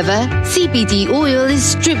 However, CBD oil is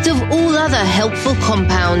stripped of all other helpful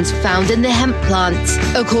compounds found in the hemp plant.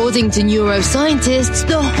 According to neuroscientists,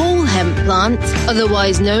 the whole hemp plant,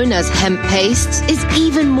 otherwise known as hemp paste, is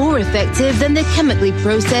even more effective than the chemically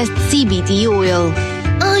processed CBD oil.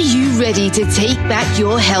 Are you ready to take back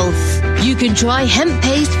your health? You can try hemp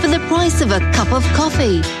paste for the price of a cup of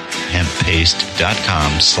coffee.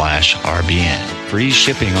 Hemppaste.com/RBN. Free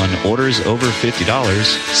shipping on orders over $50.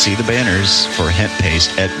 See the banners for hemp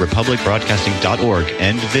paste at republicbroadcasting.org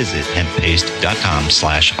and visit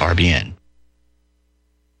hemppaste.com/RBN.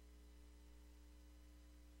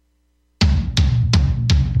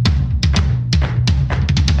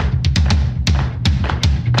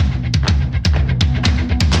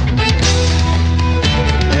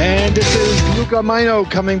 This is Luca Majno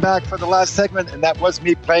coming back for the last segment, and that was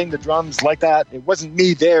me playing the drums like that. It wasn't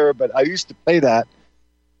me there, but I used to play that.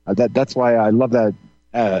 That's why I love that,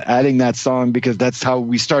 adding that song, because that's how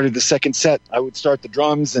we started the second set. I would start the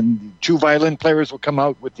drums, and 2 violin players would come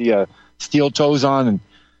out with the steel toes on, and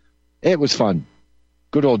it was fun.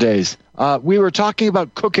 Good old days. We were talking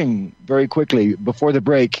about cooking very quickly before the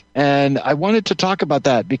break, and I wanted to talk about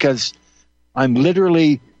that because I'm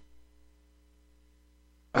literally...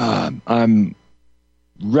 I'm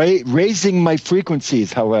raising my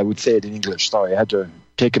frequencies, how I would say it in English. Sorry, I had to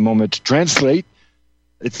take a moment to translate.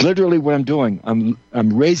 It's literally what I'm doing. I'm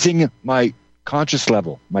raising my conscious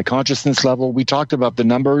level, my consciousness level. We talked about the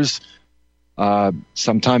numbers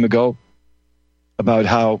some time ago about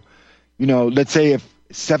how, let's say if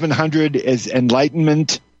 700 is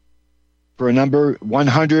enlightenment for a number,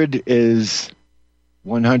 100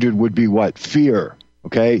 would be what? Fear.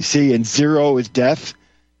 Okay, see, and 0 is death.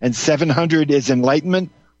 And 700 is enlightenment.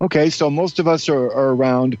 Okay, so most of us are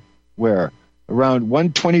around where? Around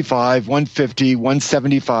 125, 150,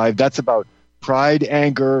 175. That's about pride,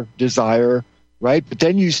 anger, desire, right? But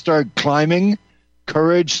then you start climbing.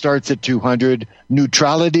 Courage starts at 200.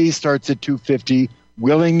 Neutrality starts at 250.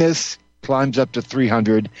 Willingness climbs up to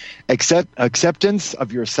 300. Acceptance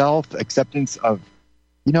of yourself, acceptance of,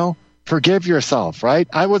 forgive yourself, right?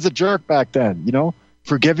 I was a jerk back then,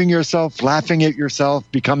 Forgiving yourself, laughing at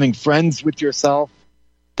yourself, becoming friends with yourself.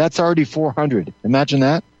 That's already 400. Imagine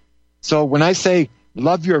that. So when I say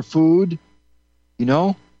love your food,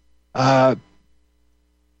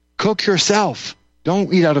 cook yourself.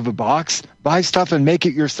 Don't eat out of a box. Buy stuff and make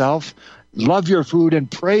it yourself. love your food and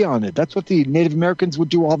pray on it. That's what the Native Americans would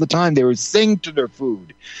do all the time. They would sing to their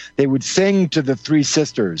food. They would sing to the three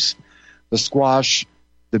sisters, the squash,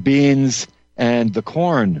 the beans, and the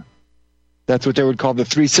corn. That's what they would call the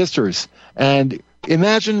three sisters. And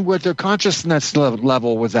imagine what their consciousness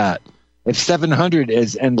level was at. If 700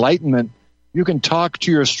 is enlightenment, you can talk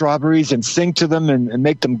to your strawberries and sing to them and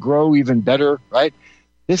make them grow even better, right?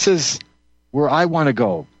 This is where I want to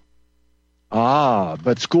go.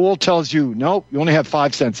 But school tells you, nope, you only have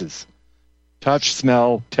 5 senses. Touch,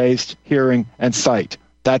 smell, taste, hearing, and sight.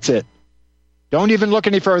 That's it. Don't even look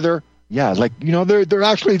any further. Yeah, they're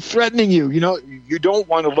actually threatening you. You don't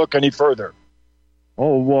want to look any further.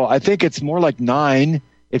 Oh, well, I think it's more like 9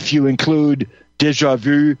 if you include déjà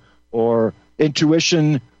vu or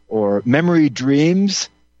intuition or memory dreams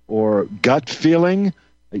or gut feeling.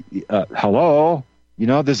 Hello?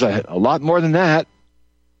 There's a lot more than that.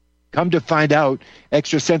 Come to find out,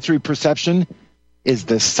 extrasensory perception is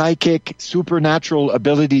the psychic, supernatural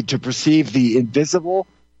ability to perceive the invisible,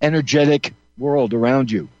 energetic world around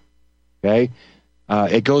you. Okay?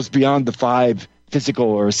 It goes beyond the 5 physical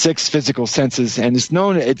or 6 physical senses, and it's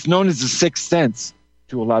known as the sixth sense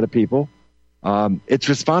to a lot of people. It's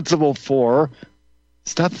responsible for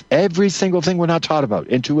every single thing we're not taught about: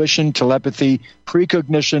 intuition, telepathy,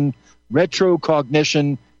 precognition,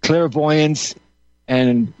 retrocognition, clairvoyance,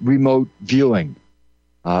 and remote viewing.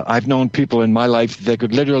 I've known people in my life that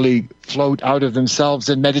could literally float out of themselves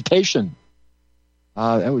in meditation.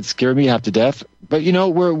 That would scare me half to death. But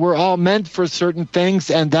we're all meant for certain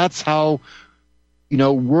things, and that's how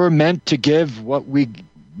we're meant to give what we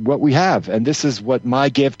have. And this is what my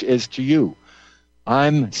gift is to you.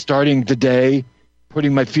 I'm starting the day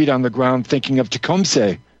putting my feet on the ground, thinking of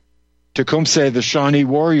Tecumseh, the Shawnee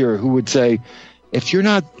warrior, who would say, if you're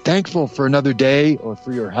not thankful for another day or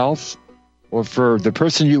for your health or for the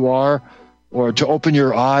person you are or to open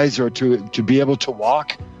your eyes or to be able to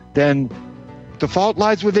walk, then the fault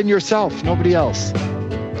lies within yourself, nobody else.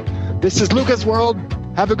 This is Luca's World.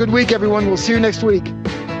 Have a good week, everyone. We'll see you next week.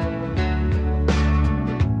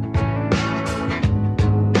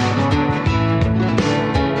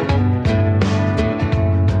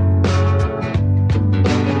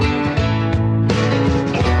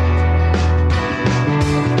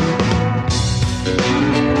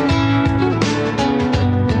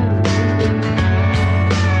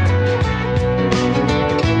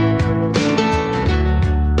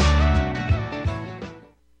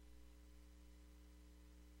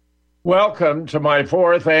 Welcome to my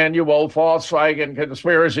 4th annual Volkswagen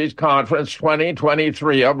Conspiracies Conference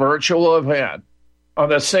 2023, a virtual event on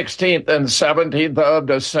the 16th and 17th of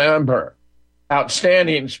December.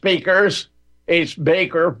 Outstanding speakers: Ace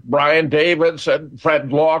Baker, Brian Davidson, Fred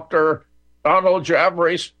Lochter, Donald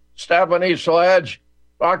Jeffries, Stephanie Sledge,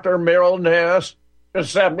 Dr. Meryl Ness,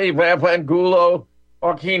 Giuseppe Vavangulo,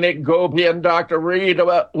 Joaquin Gopian, Dr.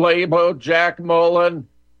 Rita Labo, Jack Mullen,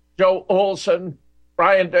 Joe Olson,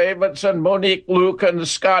 Brian Davidson, Monique Lucan,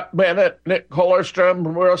 Scott Bennett, Nick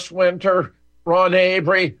Kollerstrom, Russ Winter, Ron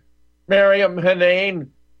Avery, Miriam Hanane,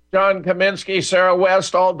 John Kaminsky, Sarah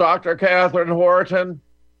Westall, Dr. Catherine Horton.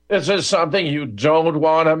 This is something you don't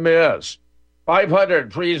want to miss.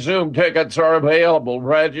 500 free Zoom tickets are available.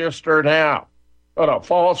 Register now. Go to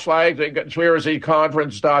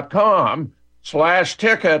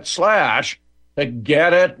falseflagsandconspiracyconference.com/ticket/ to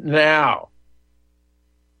get it now.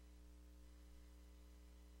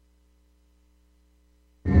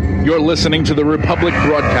 You're listening to the Republic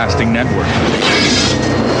Broadcasting Network,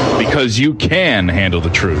 because you can handle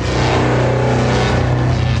the truth.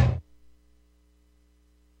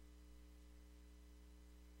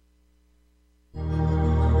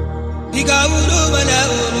 Ikaulu bala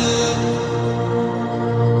ulu